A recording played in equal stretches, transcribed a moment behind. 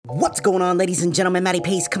What's going on, ladies and gentlemen? Matty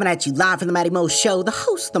Pace coming at you live from the Matty Mo Show, the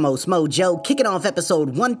host, the most mojo, kicking off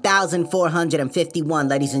episode 1451,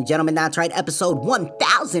 ladies and gentlemen. That's right, episode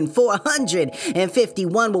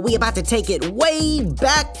 1451, where we about to take it way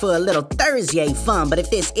back for a little Thursday fun. But if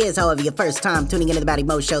this is, however, your first time tuning into the Matty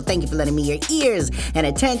Mo Show, thank you for lending me your ears and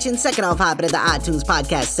attention. Second off, hop into the iTunes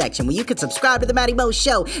podcast section, where you can subscribe to the Matty Mo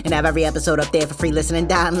Show and have every episode up there for free listen and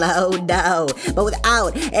download. No. But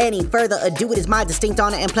without any further ado, it is my distinct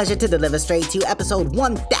honor and pleasure to deliver straight to you episode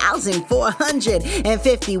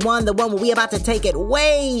 1451, the one where we about to take it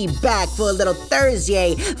way back for a little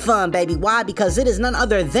Thursday fun, baby. Why? Because it is none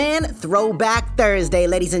other than Throwback Thursday,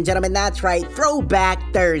 ladies and gentlemen. That's right, Throwback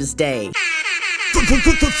Thursday.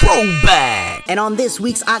 Throwback. And on this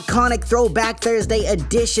week's iconic Throwback Thursday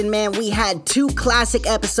edition, man, we had two classic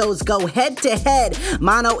episodes go head to head,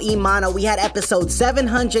 mano y mano. We had episode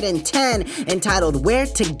 710 entitled We're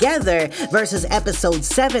Together versus episode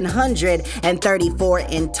 734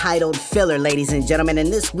 entitled Filler, ladies and gentlemen.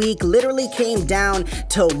 And this week literally came down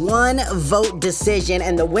to one vote decision,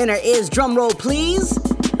 and the winner is, drumroll please,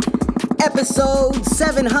 episode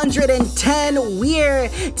 710, We're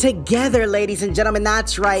Together, ladies and gentlemen.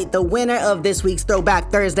 That's right, the winner of this week's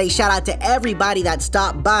Throwback Thursday. Shout out to everybody that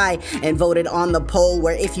stopped by and voted on the poll,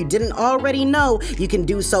 where if you didn't already know, you can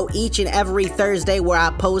do so each and every Thursday, where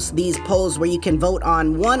I post these polls where you can vote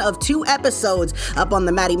on one of two episodes up on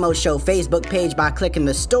the Matty Mo Show Facebook page by clicking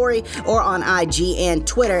the story, or on IG and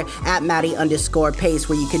Twitter at Matty_Pace,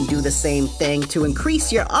 where you can do the same thing to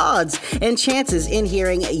increase your odds and chances in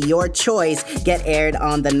hearing your choice get aired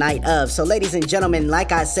on the night of. So ladies and gentlemen,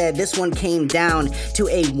 like I said, this one came down to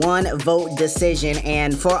a one vote decision,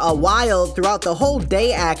 and for a while, throughout the whole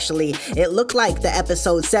day actually, it looked like the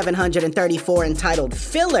episode 734 entitled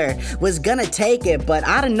Filler was gonna take it, but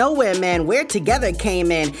out of nowhere, man, We're Together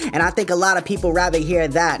came in, and I think a lot of people rather hear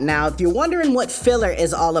that. Now, if you're wondering what Filler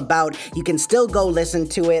is all about, you can still go listen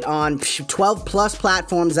to it on 12 plus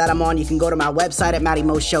platforms that I'm on. You can go to my website at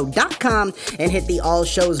mattymoshow.com and hit the all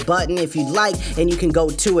shows button if you'd like, and you can go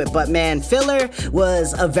to it. But man, Filler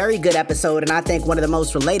was a very good episode, and I think one of the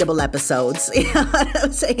most relatable episodes. You know what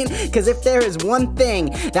I'm saying? Because if there is one thing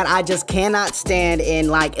that I just cannot stand in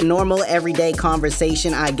like normal everyday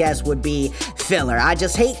conversation, I guess would be filler. I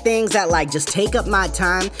just hate things that like just take up my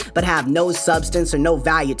time but have no substance or no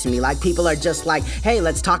value to me. Like people are just like, hey,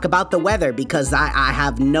 let's talk about the weather, because I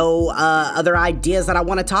have no other ideas that I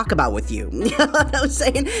want to talk about with you. You know what I'm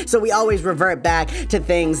saying? So we always revert back to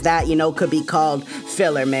things that, you know, could be called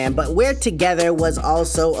filler, man. But We're Together was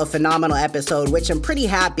also a phenomenal episode, which I'm pretty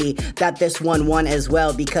happy that this one won as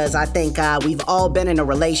well, because I think we've all been in a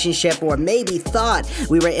relationship, or maybe thought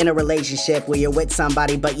we were in a relationship where you're with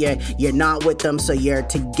somebody but you're not with them, so you're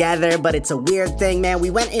together, but it's a weird thing, man.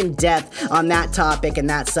 We went in depth on that topic and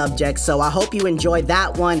that subject, so I hope you enjoyed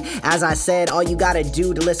that one. As I said, all you gotta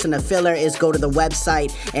do to listen to Filler is go to the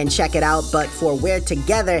website and check it out. But for We're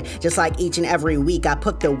Together, just like each and every week, I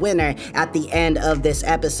put the winner at the end of this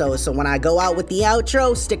episode. So when I go out with the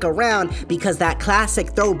outro, stick around, because that classic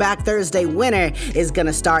Throwback Thursday winner is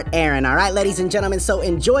gonna start airing. All right, ladies and gentlemen, so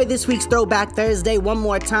enjoy this week's Throwback Thursday one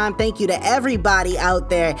more time. Thank you to everybody out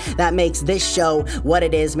there that makes this show what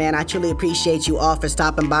it is, man. I truly appreciate you all for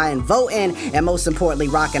stopping by and voting, and most importantly,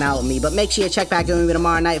 rocking out with me. But make sure you check back with me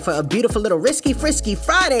tomorrow night for a beautiful little Risky Frisky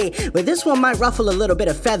Friday, where this one might ruffle a little bit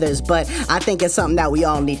of feathers, but I think it's something that we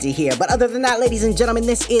all need to hear. But other than that, ladies and gentlemen,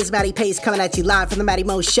 this is Matty Pace coming at you live from the Matty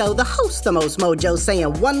Mo Show, the host, the most mojo,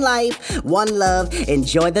 saying one life, one love,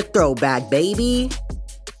 enjoy the throwback, baby.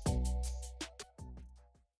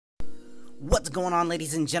 What's going on,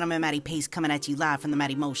 ladies and gentlemen? Matty Pace coming at you live from the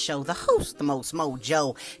Matty Mo Show, the host, the most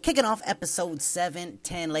mojo, kicking off episode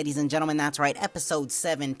 710, ladies and gentlemen. That's right, episode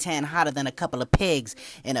 710, hotter than a couple of pigs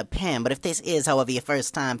in a pen. But if this is, however, your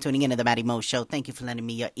first time tuning into the Matty Mo Show, thank you for lending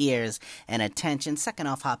me your ears and attention. Second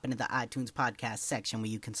off, hop into the iTunes podcast section, where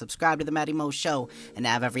you can subscribe to the Matty Mo Show and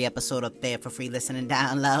have every episode up there for free listen and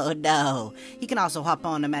download. No. You can also hop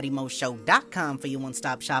on to mattymoshow.com for your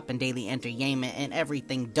one-stop shop and daily entertainment and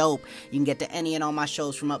everything dope. You can get to any and all my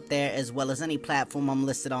shows from up there, as well as any platform I'm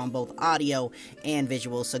listed on, both audio and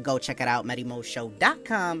visual. So go check it out,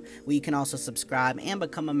 mattymoshow.com, where you can also subscribe and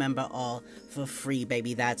become a member, all for free,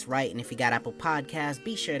 baby. That's right. And if you got Apple Podcasts,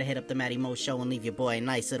 be sure to hit up the Matty Mo Show and leave your boy a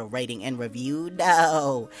nice little rating and review.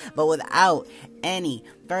 No. But without any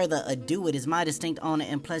further ado, it is my distinct honor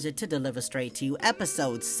and pleasure to deliver straight to you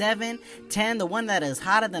episode 710, the one that is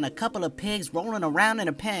hotter than a couple of pigs rolling around in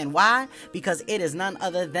a pan. Why? Because it is none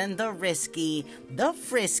other than the risky, the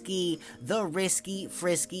frisky, the risky,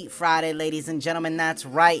 frisky Friday, ladies and gentlemen. That's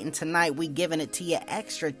right, and tonight we giving it to you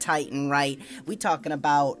extra tight and right. We talking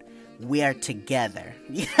about we're together.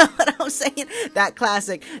 You know what I'm saying? That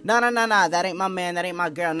classic, no, that ain't my man, that ain't my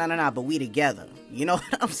girl, no, but we together. You know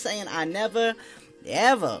what I'm saying? I never,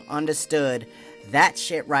 ever understood that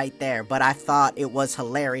shit right there, but I thought it was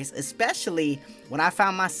hilarious, especially when I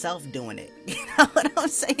found myself doing it. You know what I'm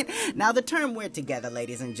saying? Now, the term we're together,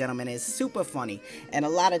 ladies and gentlemen, is super funny, and a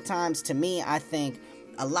lot of times, to me, I think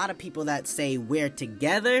a lot of people that say we're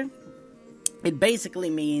together, it basically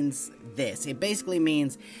means this. It basically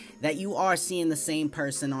means that you are seeing the same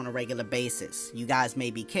person on a regular basis. You guys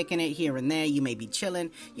may be kicking it here and there. You may be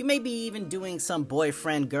chilling. You may be even doing some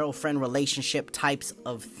boyfriend-girlfriend relationship types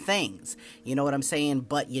of things. You know what I'm saying?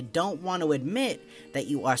 But you don't want to admit that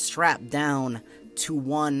you are strapped down to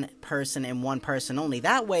one person and one person only.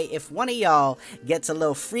 That way, if one of y'all gets a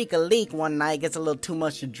little freak a leak one night, gets a little too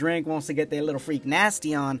much to drink, wants to get their little freak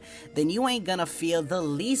nasty on, then you ain't gonna feel the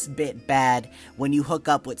least bit bad when you hook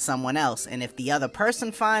up with someone else. And if the other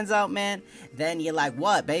person finds out, man, then you're like,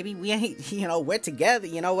 what, baby? We ain't, we're together.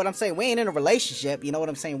 You know what I'm saying? We ain't in a relationship. You know what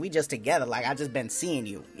I'm saying? We just together. Like, I just been seeing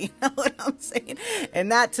you. You know what I'm saying?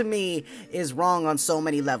 And that, to me, is wrong on so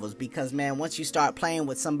many levels because, man, once you start playing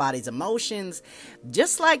with somebody's emotions,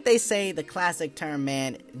 just like they say the classic term,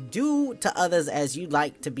 man, do to others as you'd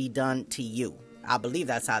like to be done to you. I believe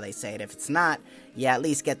that's how they say it. If it's not, yeah, at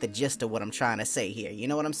least get the gist of what I'm trying to say here. You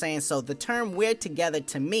know what I'm saying? So the term we're together,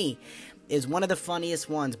 to me, is one of the funniest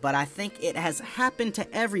ones, but I think it has happened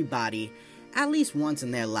to everybody at least once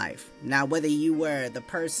in their life. Now, whether you were the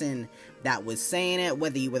person that was saying it,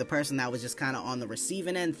 whether you were the person that was just kind of on the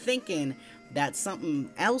receiving end thinking that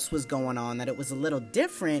something else was going on, that it was a little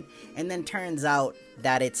different, and then turns out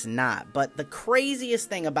that it's not. But the craziest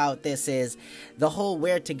thing about this is the whole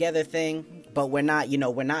we're together thing, but we're not,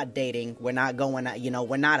 we're not dating, we're not going out,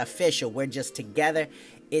 we're not official, we're just together.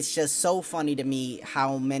 It's just so funny to me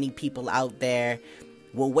how many people out there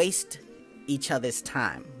will waste each other's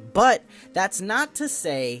time. But that's not to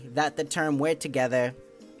say that the term we're together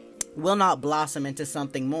will not blossom into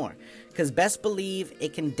something more. Because best believe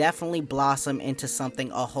it can definitely blossom into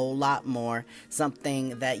something a whole lot more.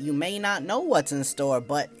 Something that you may not know what's in store,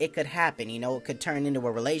 but it could happen. It could turn into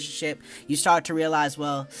a relationship. You start to realize,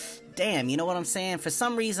 well, damn, you know what I'm saying? For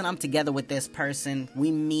some reason, I'm together with this person.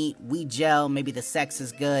 We meet, we gel, maybe the sex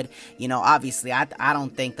is good. Obviously, I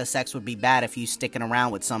don't think the sex would be bad if you sticking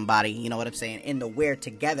around with somebody, you know what I'm saying, in the we're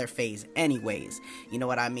together phase anyways. You know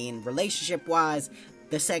what I mean? Relationship-wise,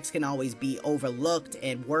 the sex can always be overlooked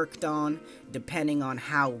and worked on depending on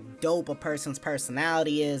how dope a person's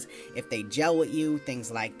personality is, if they gel with you,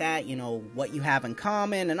 things like that, what you have in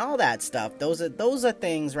common and all that stuff. Those are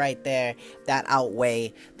things right there that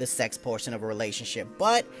outweigh the sex portion of a relationship.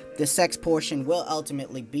 But the sex portion will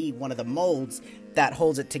ultimately be one of the molds that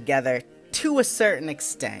holds it together to a certain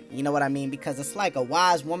extent. You know what I mean? Because it's like a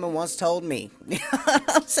wise woman once told me. You know what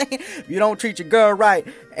I'm saying? If you don't treat your girl right,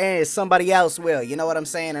 and somebody else will. You know what I'm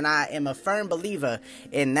saying? And I am a firm believer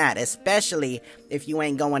in that, especially if you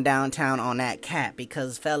ain't going downtown on that cat.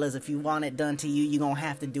 Because, fellas, if you want it done to you, you're going to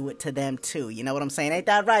have to do it to them, too. You know what I'm saying? Ain't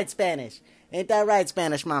that right, Spanish? Ain't that right,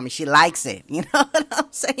 Spanish mommy? She likes it. You know what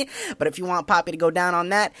I'm saying? But if you want Poppy to go down on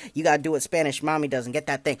that, you got to do what Spanish mommy does and get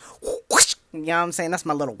that thing whoosh. You know what I'm saying? That's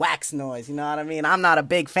my little wax noise, you know what I mean? I'm not a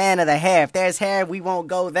big fan of the hair. If there's hair, we won't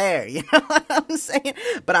go there, you know what I'm saying?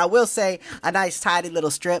 But I will say, a nice tidy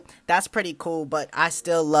little strip, that's pretty cool, but I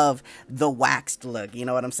still love the waxed look, you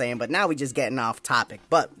know what I'm saying? But now we just getting off topic.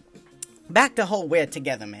 But back to whole we're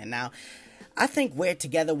together, man. Now, I think we're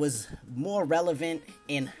together was more relevant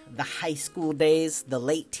in the high school days, the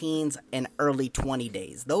late teens, and early 20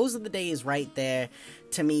 days. Those are the days right there,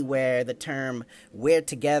 to me, where the term we're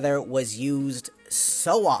together was used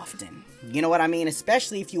so often. You know what I mean?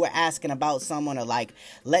 Especially if you were asking about someone, or like,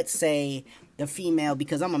 let's say the female,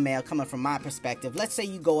 because I'm a male coming from my perspective, let's say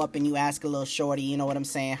you go up and you ask a little shorty, you know what I'm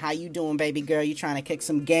saying, how you doing, baby girl? You trying to kick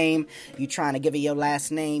some game? You trying to give her your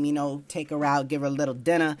last name, take her out, give her a little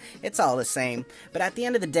dinner? It's all the same. But at the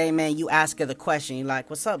end of the day, man, you ask her the question, you're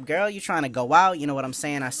like, what's up, girl? You trying to go out? You know what I'm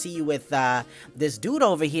saying? I see you with this dude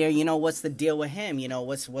over here, what's the deal with him?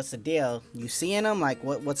 What's the deal? You seeing him? Like,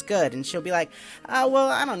 what's good? And she'll be like, well,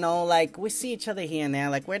 I don't know, like, we see each other here and there,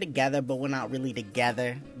 like, we're together, but we're not really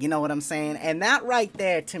together. You know what I'm saying? And that right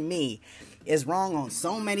there, to me, is wrong on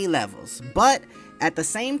so many levels. But at the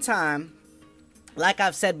same time, like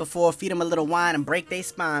I've said before, feed them a little wine and break their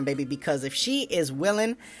spine, baby, because if she is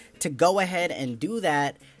willing to go ahead and do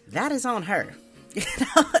that, that is on her. You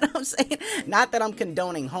know what I'm saying? Not that I'm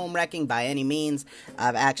condoning home wrecking by any means.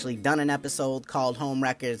 I've actually done an episode called Home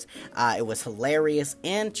Wreckers. It was hilarious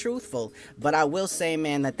and truthful. But I will say,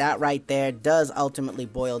 man, that right there does ultimately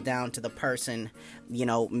boil down to the person, you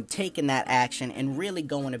know, taking that action and really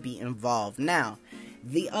going to be involved. Now,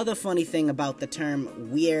 the other funny thing about the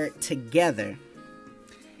term "we're together"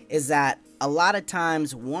 is that a lot of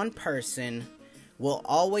times one person will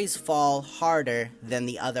always fall harder than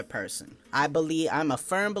the other person. I'm a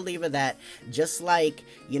firm believer that just like,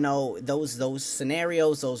 you know, those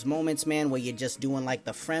scenarios, those moments, man, where you're just doing like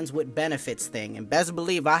the friends with benefits thing. And best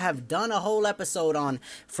believe I have done a whole episode on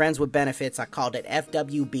friends with benefits. I called it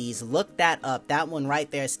FWBs. Look that up. That one right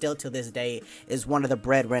there still to this day is one of the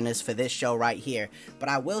breadwinners for this show right here. But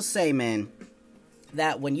I will say, man,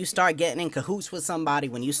 that when you start getting in cahoots with somebody,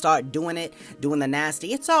 when you start doing the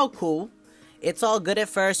nasty, it's all cool. It's all good at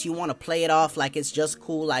first. You want to play it off like it's just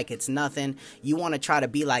cool, like it's nothing. You want to try to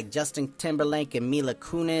be like Justin Timberlake and Mila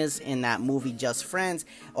Kunis in that movie Just Friends.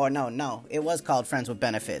 Or no, it was called Friends with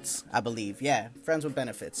Benefits, I believe. Yeah, Friends with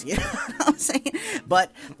Benefits. You know what I'm saying?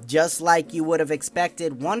 But just like you would have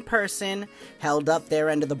expected, one person held up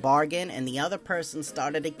their end of the bargain and the other person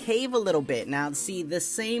started to cave a little bit. Now, see, the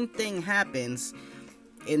same thing happens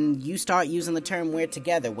and you start using the term "we're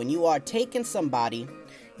together." When you are taking somebody,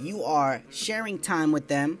 you are sharing time with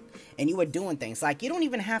them, and you are doing things. Like, you don't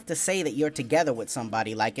even have to say that you're together with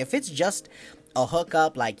somebody. Like, if it's just a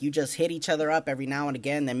hookup, like you just hit each other up every now and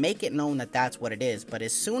again, then make it known that that's what it is. But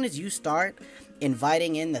as soon as you start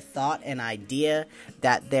inviting in the thought and idea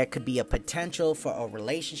that there could be a potential for a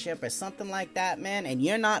relationship or something like that, man, and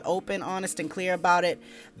you're not open, honest, and clear about it,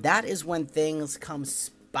 that is when things come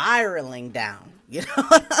spiraling down. You know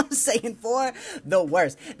what I'm saying? For the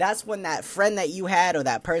worst. That's when that friend that you had, or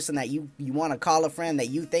that person that you want to call a friend that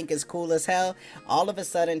you think is cool as hell, all of a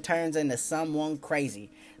sudden turns into someone crazy.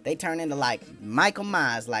 They turn into like Michael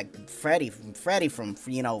Myers, like Freddy from,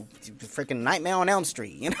 you know, freaking Nightmare on Elm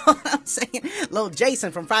Street. You know what I'm saying? Little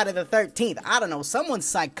Jason from Friday the 13th. I don't know. Someone's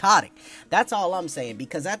psychotic. That's all I'm saying.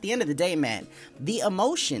 Because at the end of the day, man, the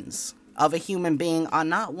emotions of a human being are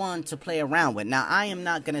not one to play around with. Now, I am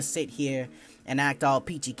not going to sit here and act all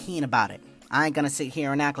peachy keen about it. I ain't gonna sit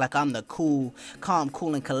here and act like I'm the cool, calm,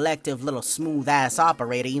 cool, and collective little smooth ass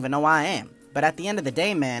operator, even though I am. But at the end of the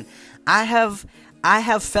day, man, I have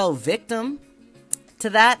fell victim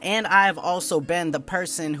to that, and I've also been the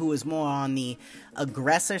person who is more on the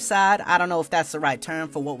aggressor side. I don't know if that's the right term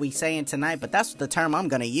for what we saying tonight, but that's the term I'm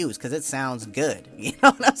gonna use because it sounds good. You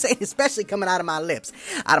know what I'm saying? Especially coming out of my lips,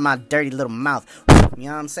 out of my dirty little mouth. You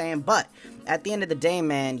know what I'm saying? But at the end of the day,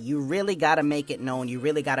 man, you really gotta make it known. You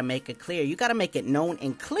really gotta make it clear. You gotta make it known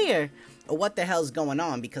and clear of what the hell's going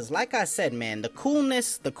on. Because like I said, man, the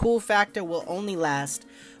coolness, the cool factor will only last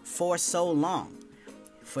for so long.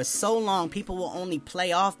 For so long, people will only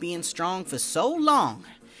play off being strong for so long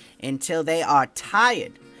until they are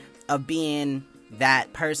tired of being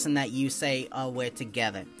that person that you say, oh, we're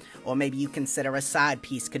together. Or maybe you consider a side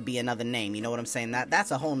piece could be another name. You know what I'm saying?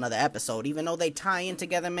 That's a whole nother episode. Even though they tie in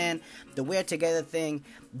together, man, the we're together thing,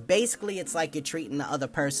 basically it's like you're treating the other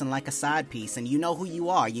person like a side piece. And you know who you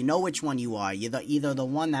are. You know which one you are. You're either the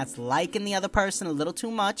one that's liking the other person a little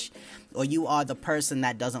too much, or you are the person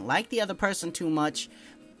that doesn't like the other person too much.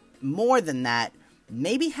 More than that,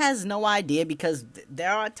 maybe has no idea, because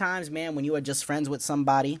there are times, man, when you are just friends with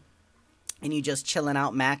somebody and you just chilling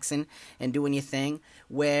out, maxing and doing your thing,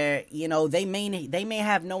 where, you know, they may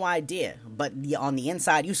have no idea, but on the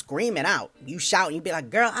inside, you screaming out, you shouting, you be like,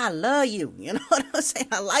 girl, I love you. You know what I'm saying?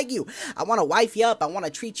 I like you. I want to wife you up. I want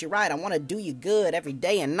to treat you right. I want to do you good every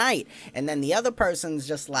day and night. And then the other person's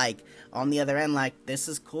just like, on the other end, like, this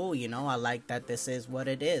is cool. You know, I like that this is what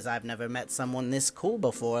it is. I've never met someone this cool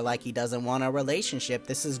before. Like, he doesn't want a relationship.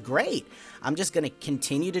 This is great. I'm just going to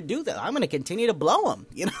continue to do that. I'm going to continue to blow him.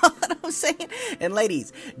 You know what I'm saying? And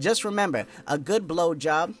ladies, just remember, a good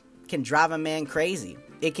blowjob can drive a man crazy.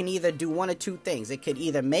 It can either do one of two things. It could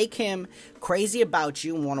either make him crazy about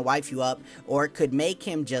you and want to wife you up, or it could make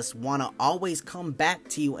him just want to always come back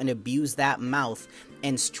to you and abuse that mouth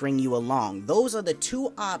and string you along. Those are the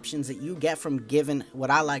two options that you get from giving what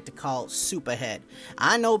I like to call superhead.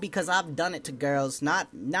 I know, because I've done it to girls, not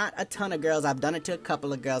a ton of girls. I've done it to a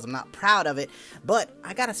couple of girls. I'm not proud of it, but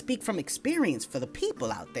I gotta speak from experience for the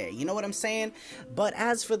people out there. You know what I'm saying? But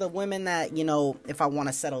as for the women that, you know, if I want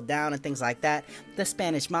to settle down and things like that, the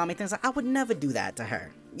Spanish mommy things, I would never do that to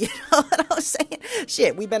her. You know what I'm saying?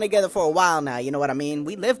 Shit, we've been together for a while now, you know what I mean?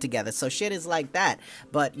 We live together, so shit is like that.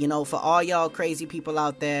 But, you know, for all y'all crazy people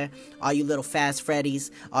out there, all you little fast Freddies,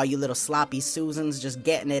 all you little sloppy Susans just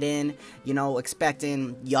getting it in, you know,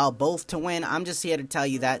 expecting y'all both to win, I'm just here to tell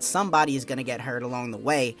you that somebody is gonna get hurt along the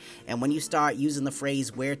way. And when you start using the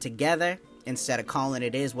phrase "we're together," instead of calling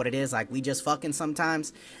it is what it is, like we just fucking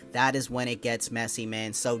sometimes, that is when it gets messy,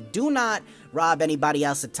 man. So do not rob anybody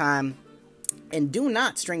else's time. And do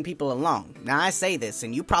not string people along. Now, I say this,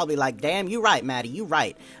 and you probably like, damn, you right, Matty, you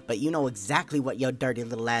right. But you know exactly what your dirty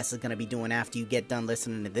little ass is going to be doing after you get done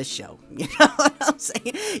listening to this show. You know what I'm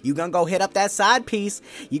saying? You're going to go hit up that side piece.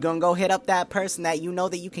 You're going to go hit up that person that you know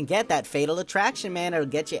that you can get that fatal attraction, man. It'll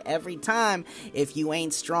get you every time if you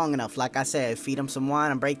ain't strong enough. Like I said, feed them some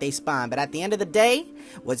wine and break their spine. But at the end of the day,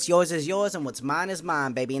 what's yours is yours and what's mine is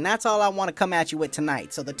mine, baby. And that's all I want to come at you with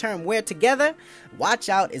tonight. So the term "we're together," watch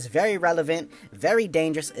out, is very relevant, very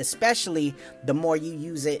dangerous, especially the more you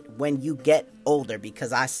use it when you get older,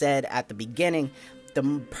 because I said at the beginning,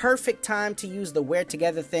 the perfect time to use the "we're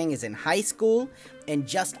together" thing is in high school and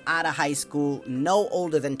just out of high school, no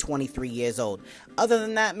older than 23 years old. Other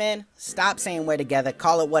than that, man, stop saying "we're together,"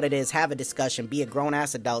 call it what it is, have a discussion, be a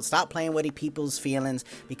grown-ass adult, stop playing with people's feelings,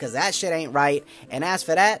 because that shit ain't right. And as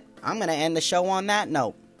for that, I'm gonna end the show on that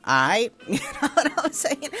note. Alright, you know what I'm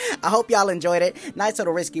saying? I hope y'all enjoyed it. Nice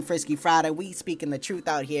little risky frisky Friday. We speaking the truth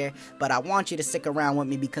out here, but I want you to stick around with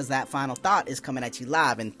me because that final thought is coming at you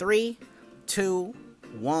live in 3, 2,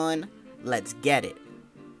 1, let's get it.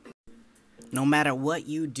 No matter what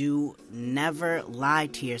you do, never lie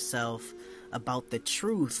to yourself about the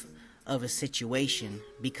truth of a situation,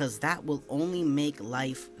 because that will only make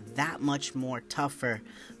life that much more tougher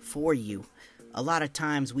for you. A lot of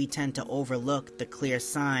times we tend to overlook the clear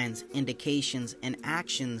signs, indications, and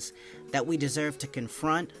actions that we deserve to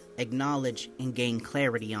confront, acknowledge, and gain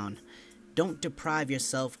clarity on. Don't deprive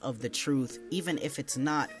yourself of the truth, even if it's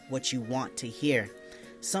not what you want to hear.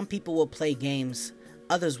 Some people will play games,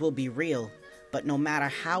 others will be real, but no matter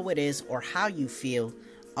how it is or how you feel,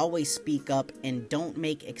 always speak up and don't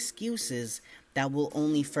make excuses that will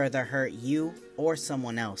only further hurt you or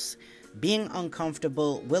someone else. Being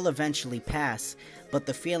uncomfortable will eventually pass, but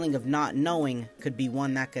the feeling of not knowing could be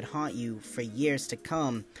one that could haunt you for years to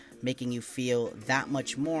come, making you feel that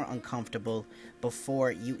much more uncomfortable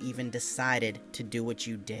before you even decided to do what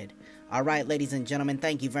you did. Alright, ladies and gentlemen,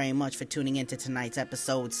 thank you very much for tuning in to tonight's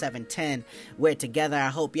episode 710. We're together. I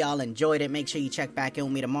hope y'all enjoyed it. Make sure you check back in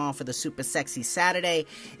with me tomorrow for the Super Sexy Saturday.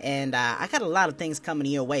 And I got a lot of things coming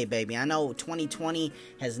your way, baby. I know 2020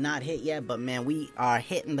 has not hit yet, but man, we are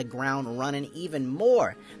hitting the ground running even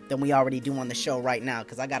more than we already do on the show right now,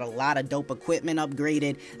 because I got a lot of dope equipment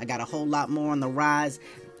upgraded. I got a whole lot more on the rise.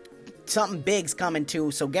 Something big's coming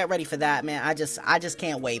too, so get ready for that, man. I just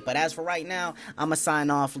can't wait. But as for right now, I'm gonna sign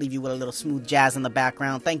off, leave you with a little smooth jazz in the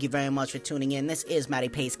background. Thank you very much for tuning in. This is Matty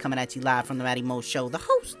Pace coming at you live from the Matty Mo Show, the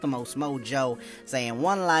host, the most mojo, saying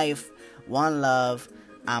one life, one love,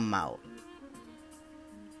 I'm out.